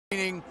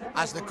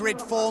As the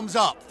grid forms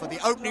up for the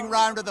opening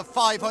round of the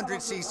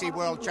 500cc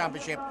World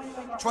Championship.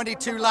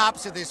 22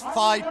 laps of this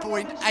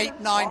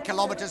 5.89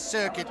 kilometre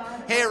circuit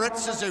here at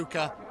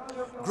Suzuka.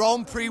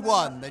 Grand Prix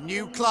 1, the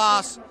new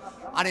class,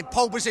 and in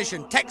pole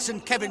position, Texan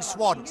Kevin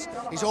Schwantz.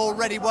 He's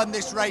already won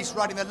this race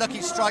riding the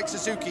Lucky Strike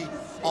Suzuki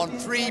on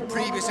 3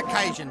 previous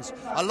occasions.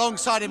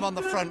 Alongside him on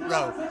the front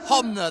row,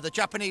 Homner, the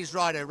Japanese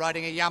rider,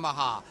 riding a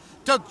Yamaha.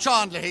 Doug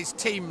Chandler, his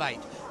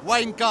teammate.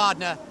 Wayne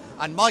Gardner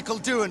and Michael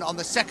Doohan on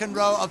the second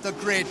row of the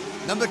grid.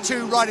 Number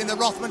 2 riding the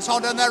Rothmans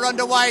Honda, and they're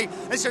underway.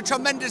 It's a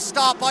tremendous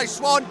start by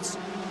Schwantz.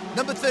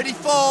 Number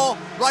 34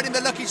 riding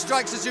the Lucky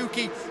Strike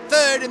Suzuki,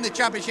 3rd in the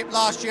championship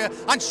last year,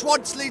 and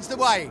Schwantz leads the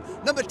way.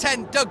 Number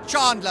 10, Doug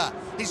Chandler,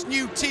 his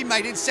new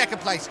teammate, in 2nd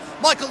place.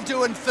 Michael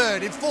Doohan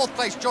 3rd. In 4th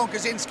place, John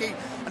Kocinski,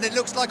 and it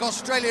looks like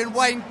Australian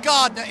Wayne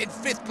Gardner in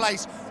 5th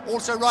place,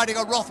 also riding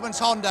a Rothmans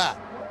Honda.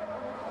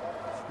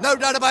 No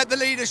doubt about the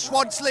leader,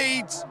 Schwantz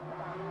leads.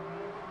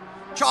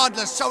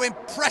 Chandler so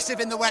impressive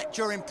in the wet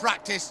during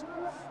practice.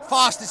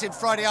 Fastest in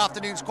Friday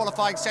afternoon's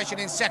qualifying session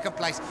in 2nd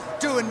place.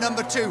 Doohan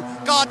number 2.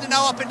 Gardner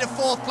now up into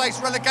 4th place,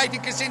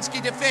 relegating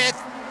Kocinski to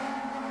 5th.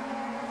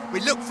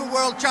 We look for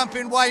world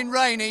champion Wayne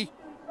Rainey.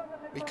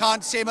 We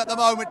can't see him at the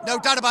moment. No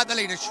doubt about the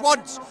leader.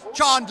 Schwantz,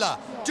 Chandler,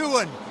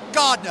 Doohan,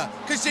 Gardner,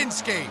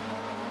 Kocinski.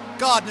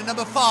 Gardner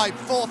number 5,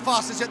 4th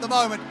fastest at the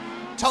moment.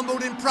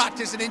 Tumbled in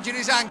practice and injured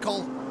his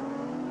ankle,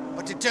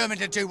 but determined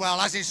to do well,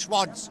 as is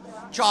Schwantz.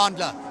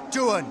 Chandler,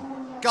 Doohan,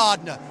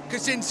 Gardner,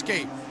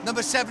 Kocinski.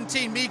 Number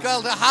 17,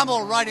 Miguel de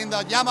Hamel riding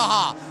the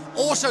Yamaha,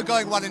 also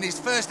going well in his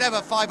first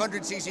ever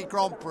 500cc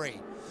Grand Prix.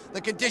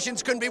 The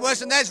conditions couldn't be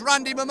worse, and there's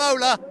Randy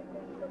Mamola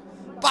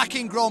back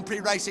in Grand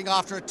Prix racing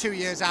after a 2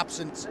 years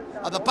absence.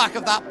 At the back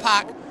of that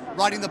pack,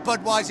 riding the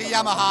Budweiser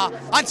Yamaha,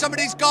 and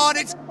somebody's gone.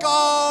 It's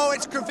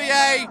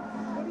Crivillé,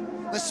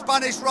 the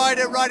Spanish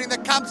rider riding the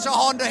Kamsa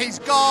Honda. He's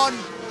gone.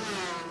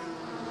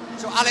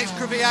 So Àlex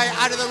Crivillé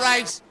out of the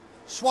race.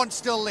 Schwantz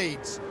still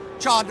leads.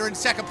 Chandler in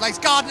 2nd place.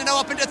 Gardner now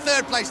up into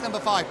 3rd place, number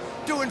 5.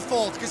 Doohan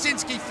 4th.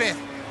 Kocinski 5th.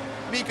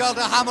 Miguel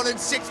de Hamel in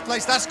 6th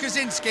place. That's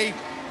Kocinski.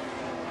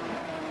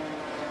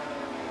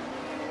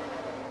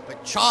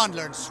 But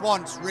Chandler and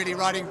Schwantz really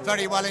riding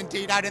very well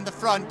indeed out in the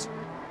front.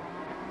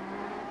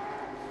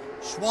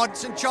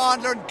 Schwantz and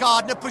Chandler and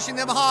Gardner pushing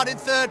them hard in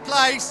 3rd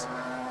place.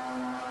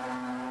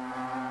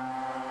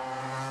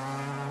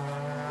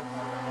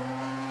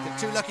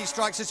 The 2 Lucky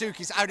Strike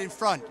Suzukis out in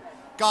front.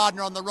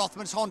 Gardner on the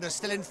Rothmans Honda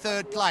still in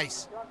 3rd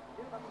place.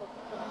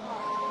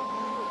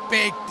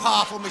 Big,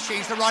 powerful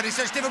machines to ride in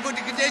such difficult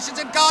conditions,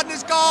 and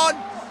Gardner's gone.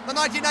 The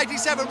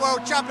 1987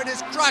 world champion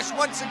has crashed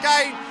once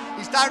again.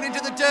 He's down into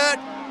the dirt.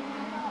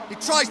 He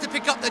tries to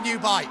pick up the new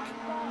bike.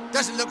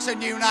 Doesn't look so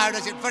new now,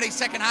 does it? Very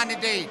second-hand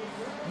indeed.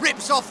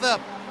 Rips off the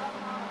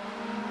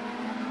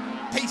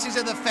pieces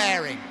of the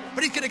fairing,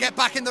 but he's going to get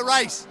back in the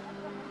race.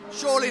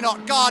 Surely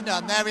not. Gardner,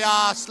 and there we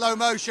are, slow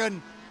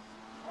motion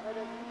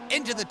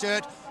into the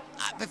dirt.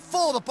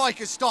 Before the bike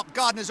has stopped,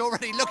 Gardner's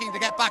already looking to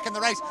get back in the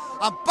race.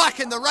 And back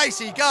in the race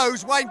he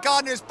goes. Wayne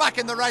Gardner is back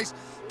in the race.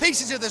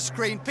 Pieces of the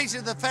screen, pieces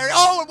of the ferry.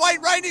 Oh, and Wayne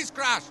Rainey's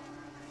crashed.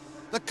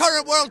 The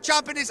current world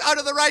champion is out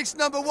of the race,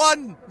 number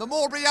 1. The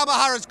Marlboro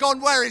Yamaha has gone.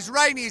 Where is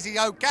Rainey? Is he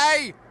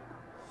okay?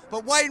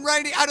 But Wayne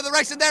Rainey out of the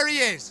race, and there he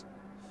is.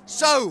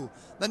 So,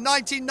 the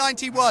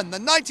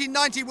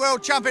 1990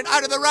 world champion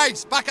out of the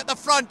race. Back at the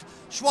front,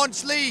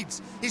 Schwantz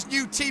leads. His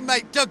new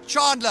teammate, Doug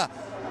Chandler,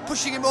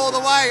 pushing him all the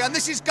way, and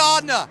this is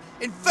Gardner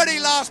in very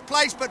last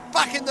place, but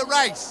back in the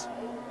race.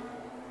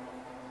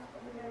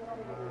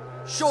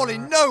 Surely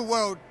no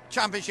world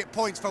championship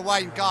points for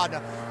Wayne Gardner.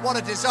 What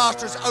a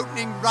disastrous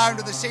opening round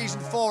of the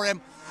season for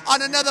him.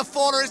 And another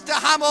faller is de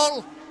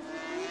Hamel.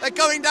 They're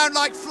going down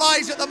like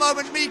flies at the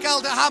moment.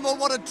 Miguel de Hamel,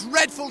 what a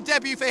dreadful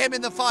debut for him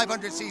in the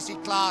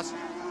 500cc class.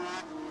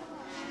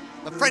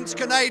 The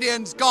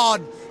French-Canadian's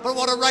gone, but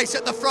what a race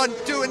at the front.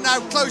 Doohan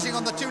now closing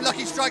on the 2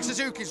 Lucky Strike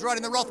Suzukis,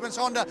 riding the Rothmans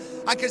Honda,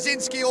 and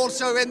Kocinski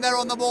also in there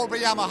on the Marlboro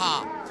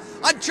Yamaha.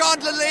 And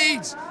Chandler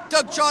leads.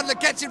 Doug Chandler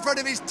gets in front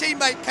of his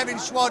teammate Kevin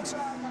Schwantz.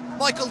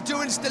 Michael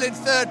Doohan still in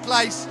 3rd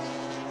place,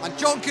 and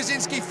John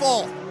Kocinski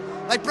 4th.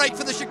 They break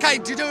for the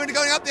chicane. Doohan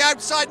going up the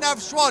outside now of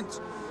Schwantz.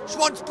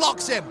 Schwantz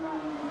blocks him.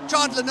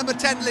 Chandler number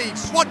 10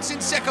 leads. Schwantz in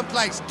 2nd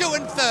place.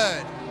 Doohan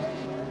 3rd.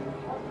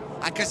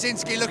 And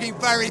Kocinski looking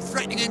very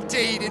threatening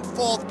indeed in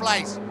 4th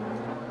place.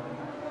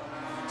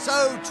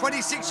 So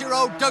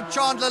 26-year-old Doug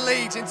Chandler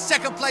leads. In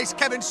 2nd place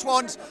Kevin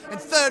Schwantz. In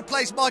 3rd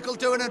place Michael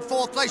Doohan, and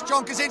 4th place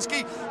John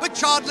Kocinski. But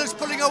Chandler's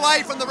pulling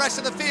away from the rest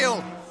of the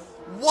field.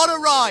 What a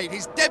ride,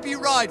 his debut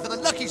ride for the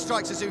Lucky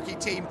Strike Suzuki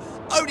team.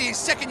 Only his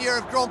 2nd year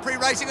of Grand Prix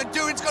racing, and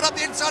Doohan's got up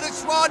the inside of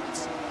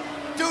Schwantz.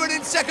 Doohan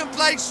in 2nd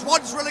place,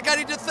 Schwantz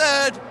relegated to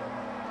 3rd.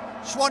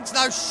 Schwantz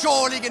now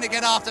surely going to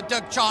get after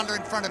Doug Chandler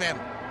in front of him.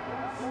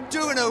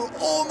 Doohan, who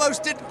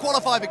almost didn't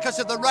qualify because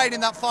of the rain in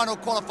that final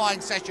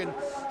qualifying session.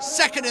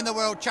 2nd in the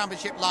World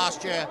Championship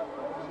last year.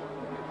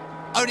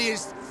 Only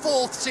his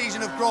 4th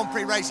season of Grand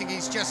Prix racing,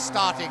 he's just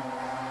starting.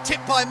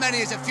 Tipped by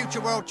many as a future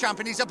world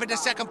champion, he's up into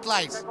 2nd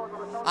place.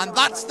 And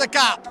that's the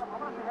gap.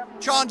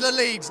 Chandler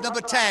leads,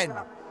 number 10.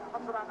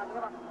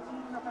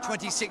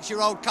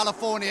 26-year-old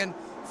Californian,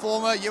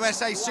 former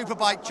USA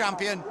Superbike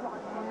champion.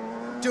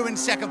 Doohan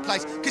second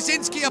place.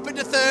 Kocinski up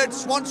into third.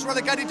 Schwantz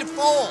relegated to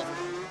fourth.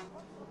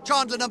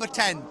 Chandler number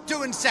 10.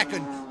 Doohan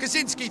second.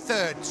 Kocinski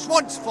third.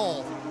 Schwantz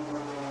fourth.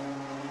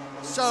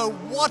 So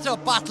what a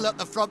battle at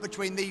the front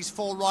between these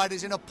four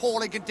riders in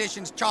appalling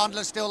conditions.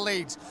 Chandler still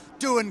leads.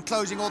 Doohan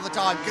closing all the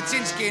time.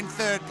 Kocinski in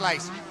third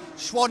place.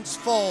 Schwantz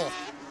fourth.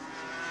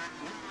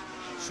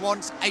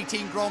 Schwantz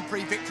 18 Grand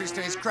Prix victories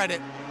to his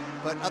credit,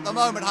 but at the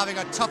moment having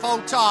a tough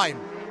old time.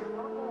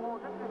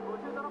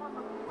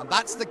 And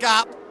that's the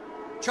gap.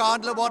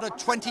 Chandler won a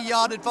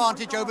 20-yard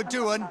advantage over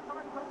Doohan.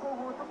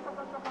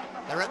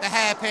 They're at the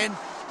hairpin.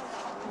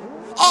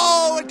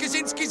 Oh, and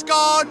Kocinski's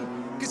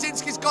gone.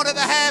 Kocinski's gone at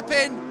the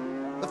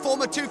hairpin. The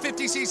former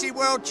 250cc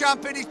world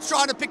champion, he's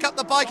trying to pick up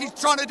the bike. He's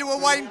trying to do a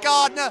Wayne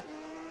Gardner.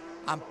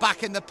 And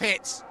back in the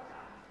pits.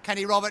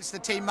 Kenny Roberts, the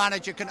team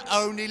manager, can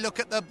only look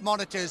at the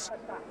monitors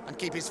and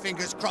keep his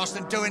fingers crossed,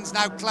 and Doohan's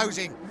now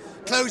closing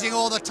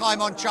all the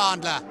time on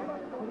Chandler.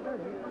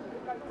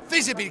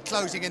 Visibly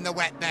closing in the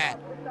wet there.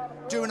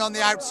 Doohan on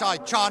the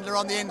outside, Chandler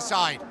on the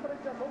inside.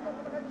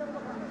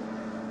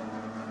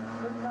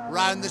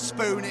 Round the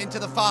spoon into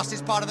the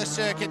fastest part of the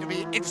circuit. It'll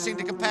be interesting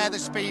to compare the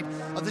speed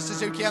of the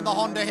Suzuki and the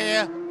Honda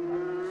here.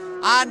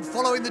 And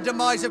following the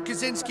demise of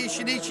Kocinski,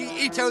 Shinichi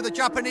Ito, the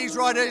Japanese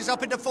rider, is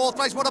up into fourth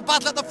place. What a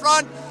battle at the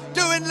front.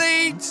 Doohan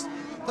leads.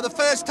 For the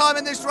first time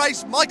in this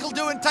race, Michael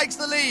Doohan takes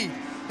the lead.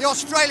 The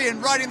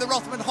Australian riding the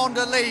Rothman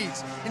Honda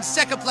leads. In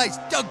second place,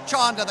 Doug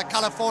Chandler, the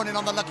Californian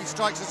on the Lucky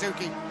Strike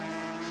Suzuki.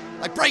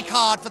 They brake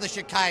hard for the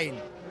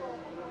chicane.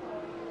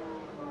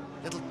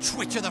 Little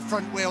twitch of the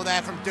front wheel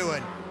there from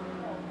Doohan.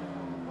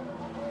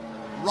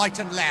 Right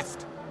and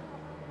left.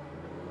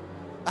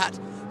 That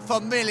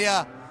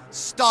familiar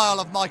style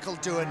of Michael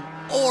Doohan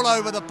all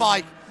over the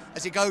bike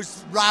as he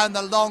goes round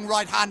the long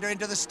right-hander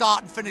into the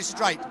start and finish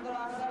straight.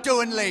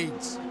 Doohan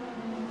leads.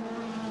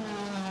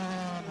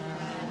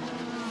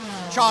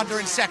 Chandler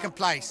in second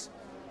place.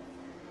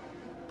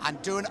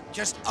 And Doohan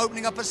just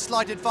opening up a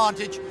slight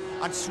advantage,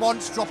 and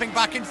Schwantz dropping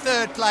back in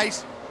third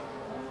place.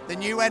 The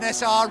new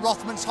NSR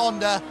Rothman's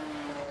Honda.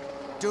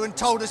 Doohan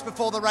told us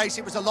before the race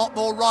it was a lot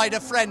more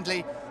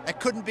rider-friendly. There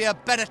couldn't be a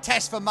better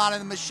test for man in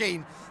the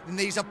machine than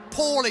these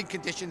appalling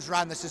conditions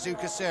around the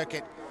Suzuka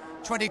circuit.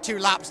 22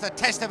 laps, the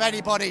test of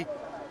anybody.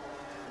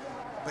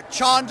 But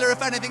Chandler,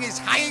 if anything, is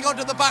hanging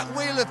onto the back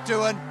wheel of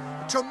Doohan.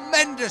 A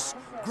tremendous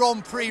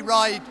Grand Prix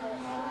ride,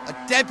 a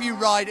debut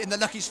ride in the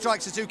Lucky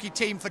Strike Suzuki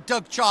team for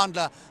Doug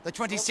Chandler, the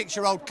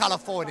 26-year-old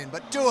Californian.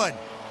 But Doohan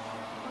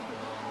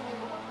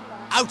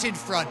out in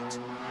front.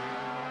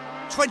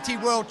 20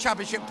 World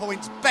Championship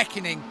points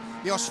beckoning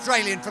the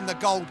Australian from the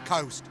Gold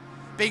Coast,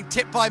 being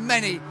tipped by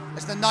many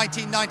as the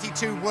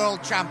 1992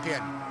 World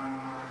Champion.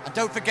 And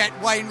don't forget,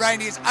 Wayne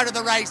Rainey is out of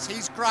the race,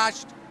 he's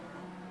crashed.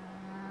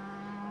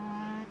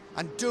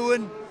 And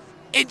Doohan,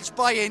 inch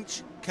by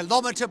inch,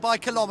 kilometre by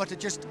kilometre,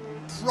 just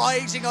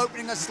prizing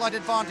opening a slight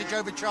advantage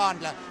over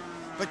Chandler.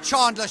 But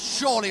Chandler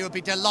surely would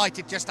be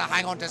delighted just to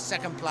hang on to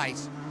second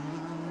place.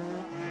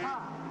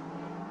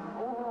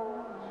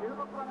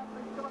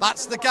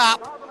 That's the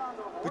gap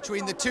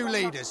between the two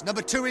leaders.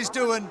 Number 2 is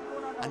Doohan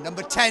and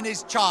number 10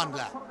 is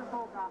Chandler.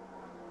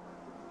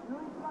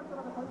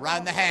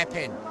 Round the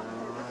hairpin.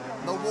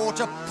 The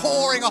water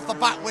pouring off the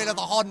back wheel of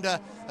the Honda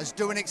as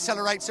Doohan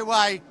accelerates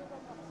away.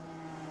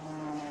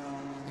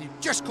 And you've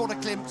just caught a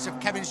glimpse of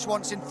Kevin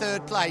Schwantz in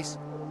third place.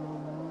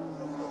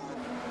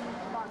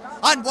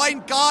 And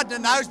Wayne Gardner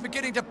now is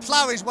beginning to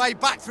plough his way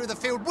back through the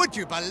field. Would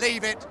you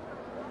believe it?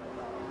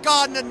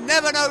 Gardner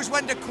never knows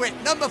when to quit.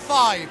 Number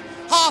 5,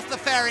 half the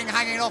fairing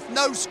hanging off,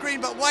 no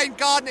screen, but Wayne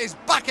Gardner is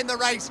back in the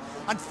race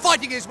and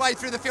fighting his way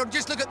through the field.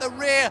 Just look at the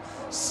rear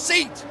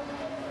seat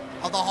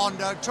of the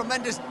Honda,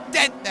 tremendous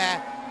dent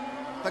there.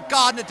 But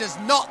Gardner does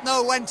not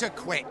know when to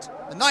quit.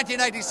 The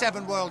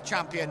 1987 world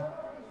champion,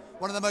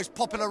 one of the most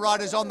popular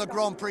riders on the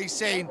Grand Prix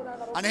scene,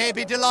 and he'll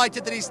be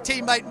delighted that his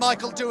teammate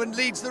Michael Doohan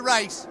leads the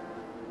race.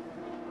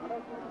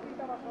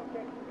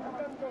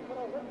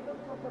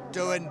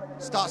 Doohan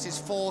starts his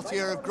 4th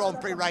year of Grand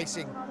Prix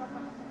racing.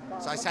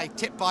 As I say,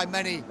 tipped by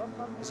many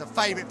as a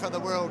favourite for the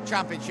World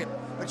Championship.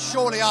 But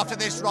surely after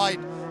this ride,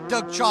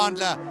 Doug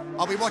Chandler,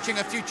 I'll be watching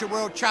a future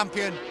world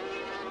champion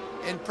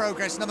in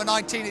progress. Number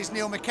 19 is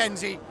Neil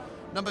Mackenzie.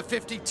 Number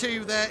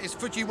 52 there is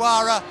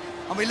Fujiwara.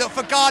 And we look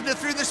for Gardner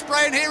through the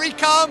spray, and here he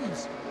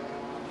comes.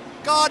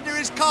 Gardner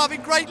is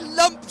carving great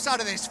lumps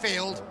out of this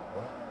field.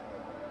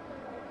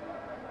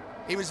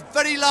 He was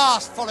very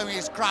last following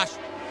his crash,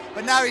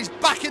 but now he's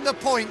back in the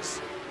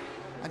points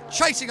and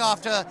chasing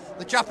after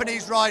the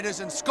Japanese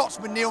riders and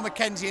Scotsman Neil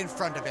Mackenzie in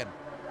front of him.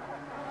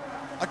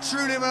 A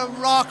truly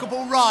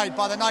remarkable ride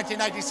by the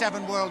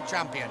 1987 world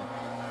champion.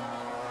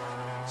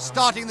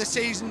 Starting the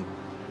season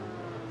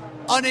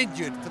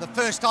uninjured for the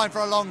first time for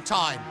a long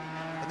time.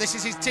 But this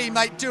is his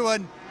teammate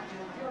Doohan.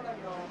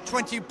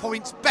 20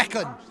 points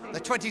beckon the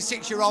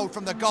 26-year-old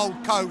from the Gold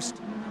Coast.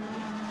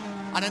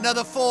 And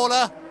another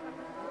faller.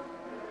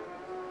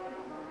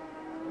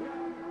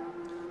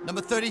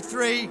 Number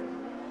 33.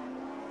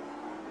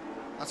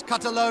 That's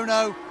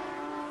Catalano,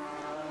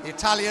 the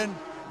Italian,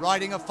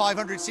 riding a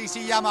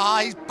 500cc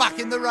Yamaha. He's back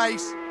in the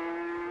race.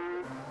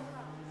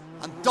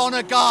 And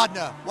Donna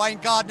Gardner, Wayne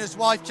Gardner's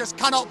wife, just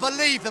cannot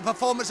believe the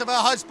performance of her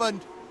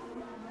husband.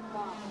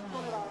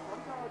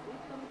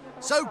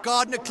 So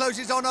Gardner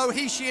closes on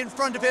Ohishi in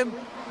front of him.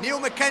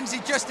 Neil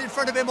Mackenzie just in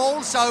front of him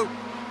also.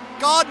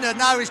 Gardner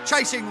now is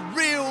chasing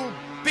real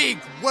big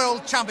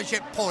World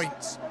Championship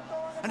points.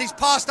 And he's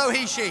passed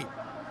Ohishi.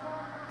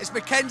 It's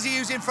Mackenzie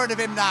who's in front of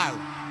him now.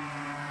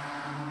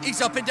 He's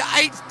up into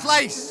 8th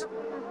place.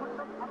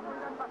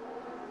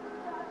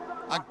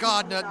 And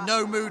Gardner,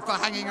 no mood for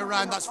hanging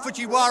around. That's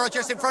Fujiwara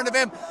just in front of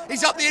him.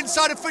 He's up the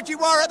inside of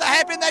Fujiwara at the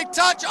hairpin. They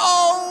touch.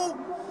 Oh!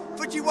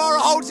 Fujiwara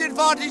holds the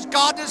advantage.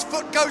 Gardner's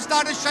foot goes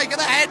down a shake of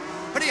the head,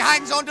 but he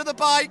hangs onto the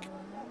bike.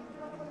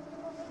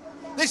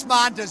 This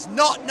man does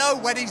not know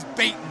when he's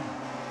beaten.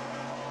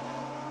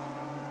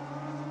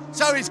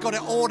 So he's got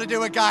it all to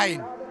do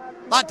again.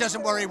 That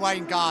doesn't worry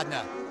Wayne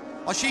Gardner.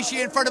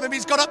 Oshishi in front of him.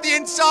 He's got up the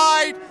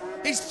inside.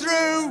 He's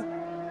through.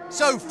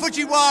 So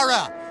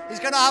Fujiwara is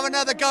going to have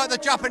another go at the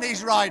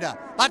Japanese rider.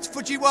 That's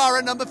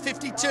Fujiwara, number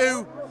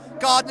 52.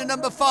 Gardner,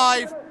 number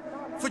 5.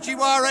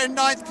 Fujiwara in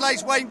 9th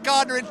place. Wayne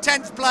Gardner in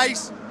 10th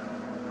place.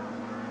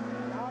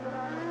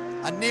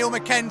 And Neil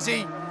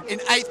Mackenzie in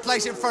 8th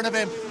place in front of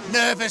him.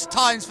 Nervous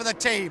times for the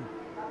team.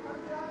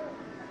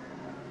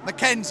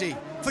 Mackenzie,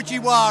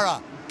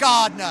 Fujiwara,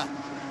 Gardner.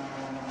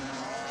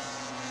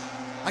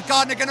 And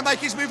Gardner going to make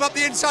his move up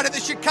the inside of the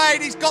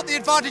chicane. He's got the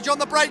advantage on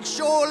the brake,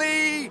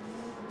 surely.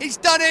 He's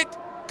done it.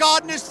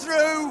 Gardner's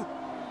through.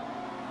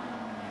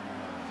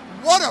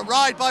 What a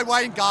ride by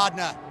Wayne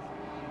Gardner.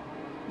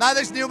 Now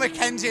there's Neil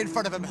Mackenzie in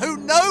front of him. Who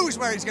knows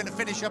where he's going to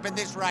finish up in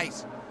this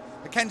race?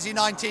 Mackenzie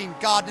 19,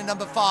 Gardner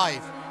number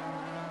 5.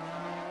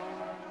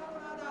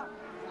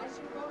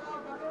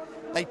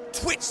 They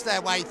twitch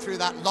their way through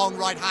that long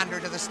right-hander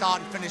to the start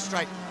and finish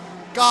straight.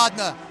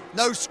 Gardner,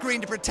 no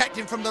screen to protect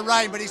him from the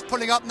rain, but he's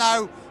pulling up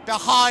now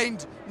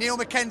behind Neil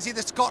Mackenzie,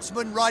 the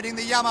Scotsman, riding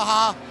the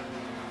Yamaha.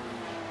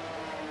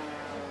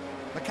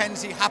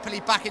 Mackenzie happily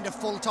back into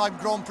full-time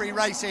Grand Prix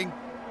racing.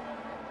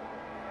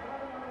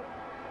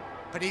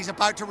 But he's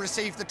about to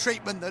receive the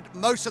treatment that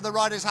most of the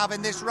riders have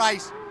in this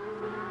race.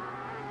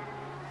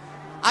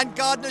 And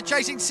Gardner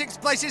chasing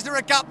 6th place. Is there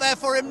a gap there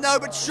for him? No,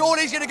 but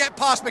surely he's going to get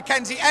past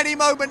Mackenzie any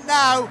moment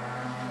now.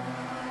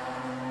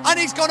 And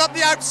he's gone up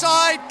the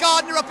outside.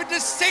 Gardner up into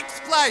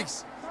 6th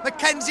place.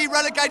 Mackenzie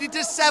relegated to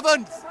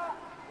 7th.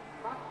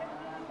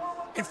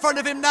 In front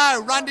of him now,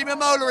 Randy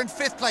Mamola in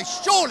 5th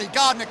place. Surely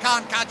Gardner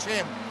can't catch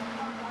him.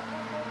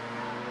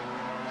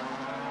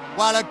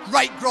 Well, a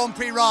great Grand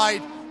Prix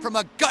ride from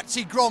a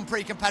gutsy Grand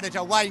Prix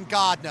competitor, Wayne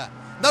Gardner.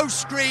 No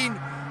screen,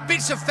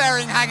 bits of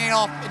fairing hanging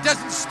off. It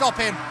doesn't stop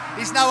him.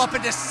 He's now up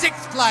into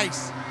 6th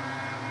place.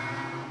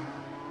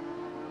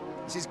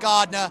 This is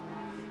Gardner.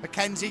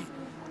 Mackenzie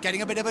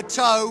getting a bit of a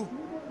toe.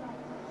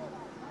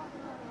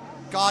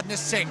 Gardner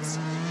 6th.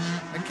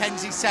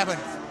 Mackenzie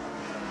 7th.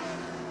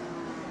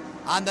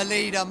 And the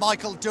leader,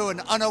 Michael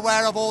Doohan,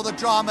 unaware of all the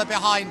drama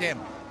behind him.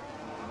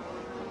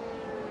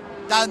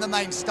 Down the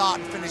main start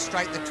and finish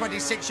straight, the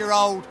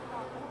 26-year-old.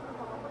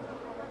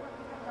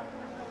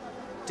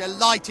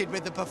 Delighted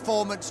with the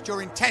performance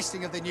during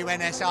testing of the new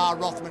NSR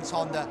Rothmans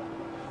Honda.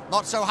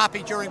 Not so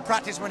happy during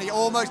practice when he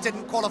almost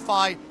didn't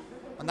qualify,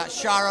 and that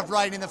shower of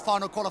rain in the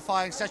final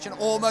qualifying session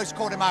almost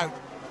caught him out.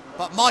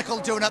 But Michael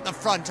Doohan at the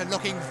front and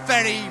looking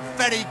very,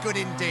 very good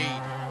indeed.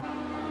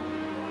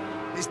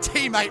 His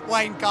teammate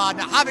Wayne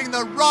Gardner having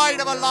the ride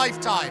of a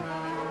lifetime.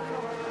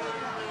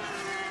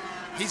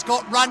 He's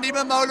got Randy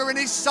Mamola in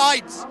his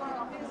sights.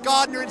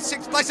 Gardner in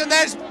 6th place, and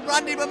there's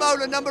Randy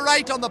Mamola, number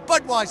 8 on the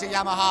Budweiser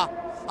Yamaha.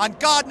 And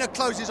Gardner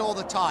closes all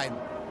the time.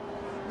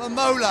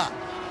 Mamola,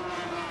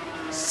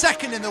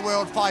 2nd in the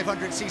World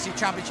 500cc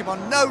Championship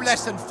on no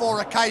less than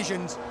 4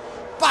 occasions.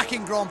 Back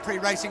in Grand Prix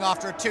racing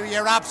after a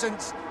 2-year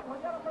absence.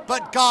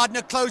 But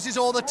Gardner closes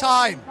all the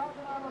time.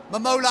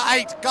 Mamola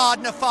 8,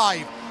 Gardner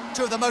 5.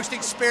 2 of the most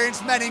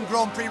experienced men in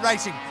Grand Prix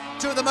racing.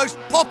 2 of the most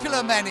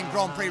popular men in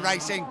Grand Prix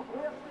racing.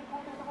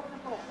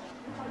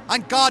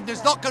 And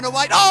Gardner's not going to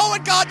wait. Oh,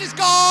 and Gardner's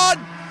gone!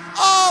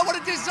 Oh, what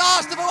a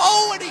disaster!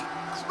 Oh, and he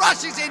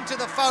crashes into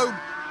the foam.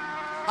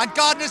 And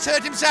Gardner's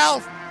hurt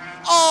himself.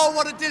 Oh,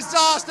 what a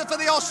disaster for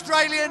the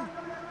Australian.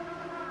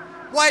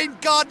 Wayne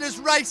Gardner's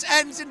race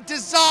ends in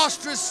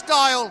disastrous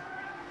style.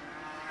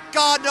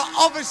 Gardner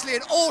obviously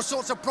in all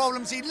sorts of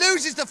problems. He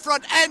loses the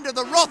front end of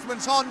the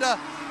Rothmans Honda.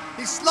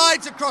 He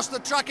slides across the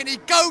track and he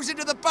goes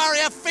into the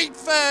barrier feet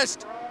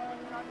first.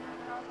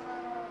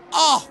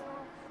 Oh,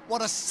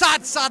 what a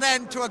sad, sad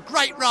end to a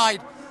great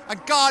ride.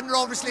 And Gardner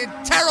obviously in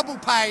terrible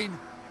pain.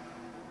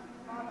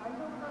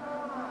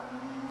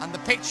 And the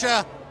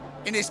picture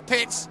in his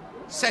pits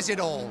says it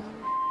all.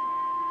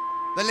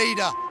 The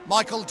leader,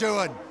 Michael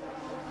Doohan,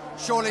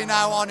 surely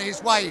now on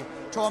his way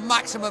to a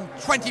maximum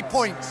 20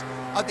 points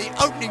at the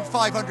opening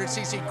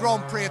 500cc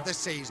Grand Prix of the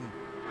season.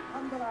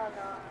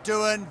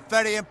 Doohan,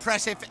 very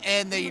impressive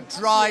in the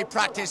dry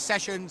practice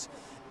sessions.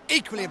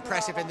 equally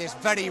impressive in this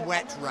very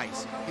wet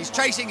race. He's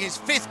chasing his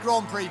 5th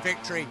Grand Prix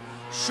victory.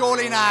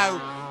 Surely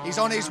now he's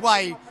on his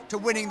way to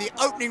winning the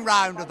opening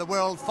round of the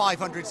World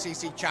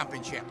 500cc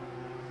Championship.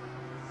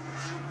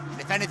 And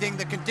if anything,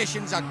 the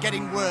conditions are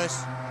getting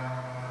worse.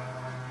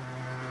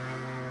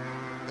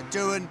 But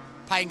Doohan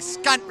paying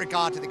scant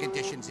regard to the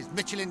conditions. His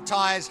Michelin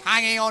tyres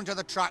hanging onto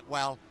the track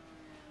well.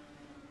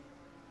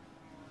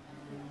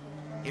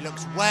 He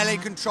looks well in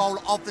control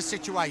of the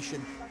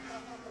situation.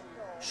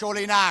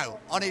 Surely now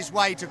on his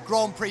way to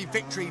Grand Prix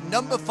victory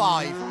number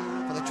 5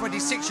 for the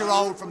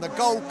 26-year-old from the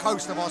Gold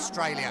Coast of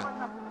Australia.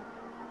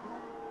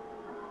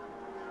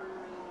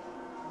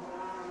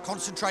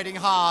 Concentrating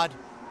hard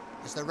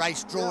as the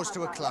race draws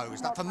to a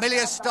close. That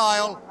familiar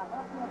style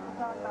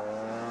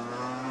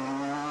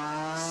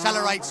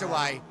accelerates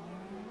away.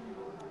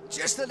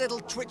 Just a little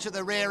twitch of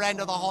the rear end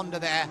of the Honda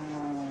there.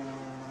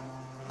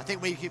 I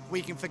think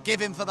we can forgive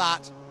him for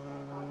that.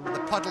 The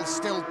puddle's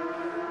still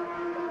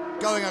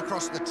going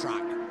across the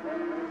track.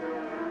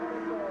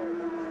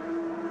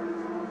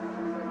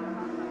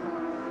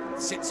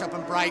 Sits up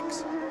and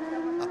brakes.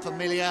 A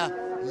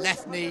familiar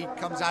left knee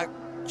comes out,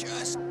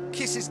 just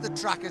kisses the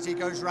track as he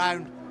goes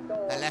round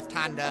the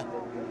left-hander.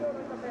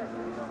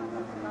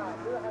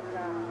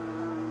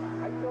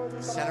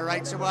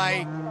 Accelerates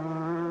away.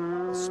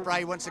 The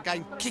spray once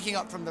again kicking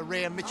up from the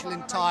rear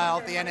Michelin tyre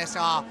of the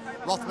NSR,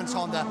 Rothman's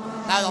Honda,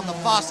 now on the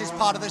fastest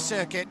part of the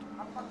circuit.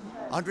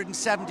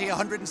 170,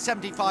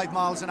 175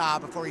 miles an hour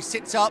before he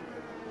sits up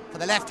for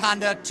the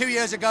left-hander. 2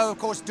 years ago, of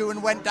course,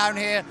 Doohan went down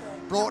here,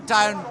 brought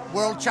down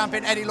world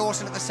champion Eddie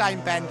Lawson at the same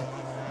bend.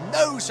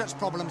 No such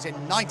problems in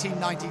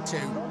 1992.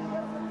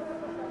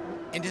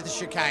 Into the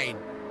chicane.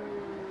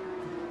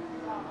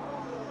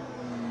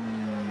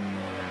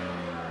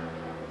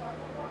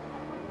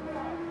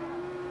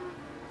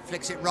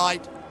 Flicks it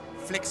right,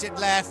 flicks it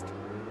left,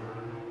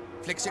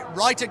 flicks it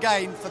right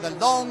again for the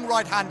long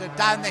right-hander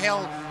down the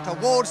hill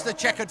towards the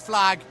checkered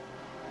flag.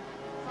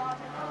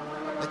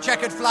 The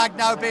checkered flag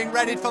now being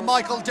readied for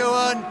Michael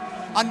Doohan,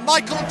 and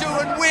Michael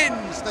Doohan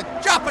wins the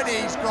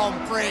Japanese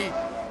Grand Prix,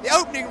 the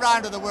opening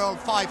round of the World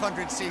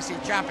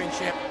 500cc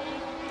Championship.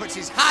 Puts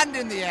his hand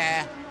in the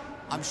air.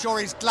 I'm sure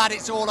he's glad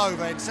it's all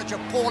over in such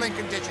appalling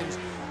conditions.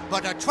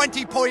 But a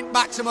 20-point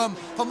maximum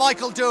for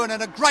Michael Doohan,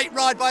 and a great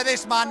ride by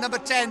this man, number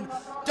 10,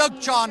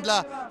 Doug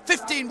Chandler.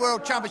 15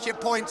 World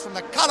Championship points from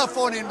the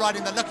Californian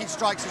riding the Lucky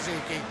Strike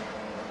Suzuki.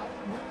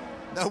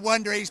 No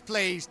wonder he's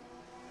pleased.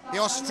 The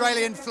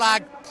Australian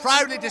flag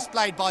proudly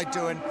displayed by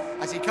Doohan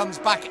as he comes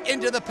back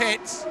into the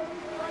pits.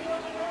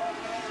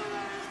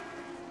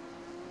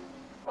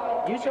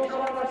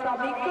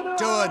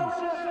 Doohan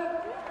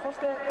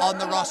on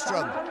the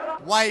rostrum,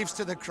 waves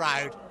to the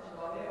crowd.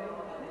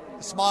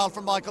 A smile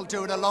from Michael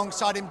Doohan,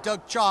 alongside him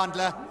Doug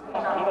Chandler.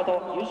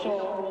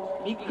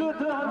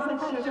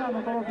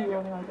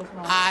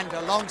 And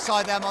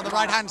alongside them on the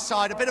right-hand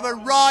side, a bit of a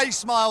wry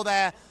smile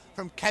there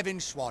from Kevin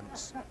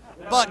Schwantz.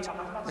 But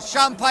the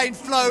champagne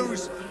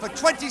flows for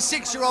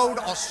 26-year-old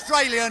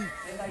Australian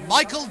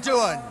Michael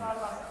Doohan.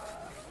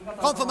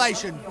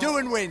 Confirmation,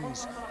 Doohan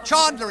wins.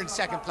 Chandler in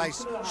 2nd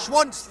place,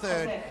 Schwantz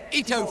 3rd,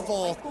 Ito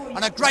 4th,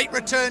 and a great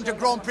return to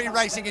Grand Prix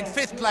racing in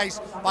 5th place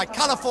by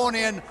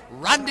Californian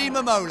Randy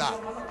Mamola.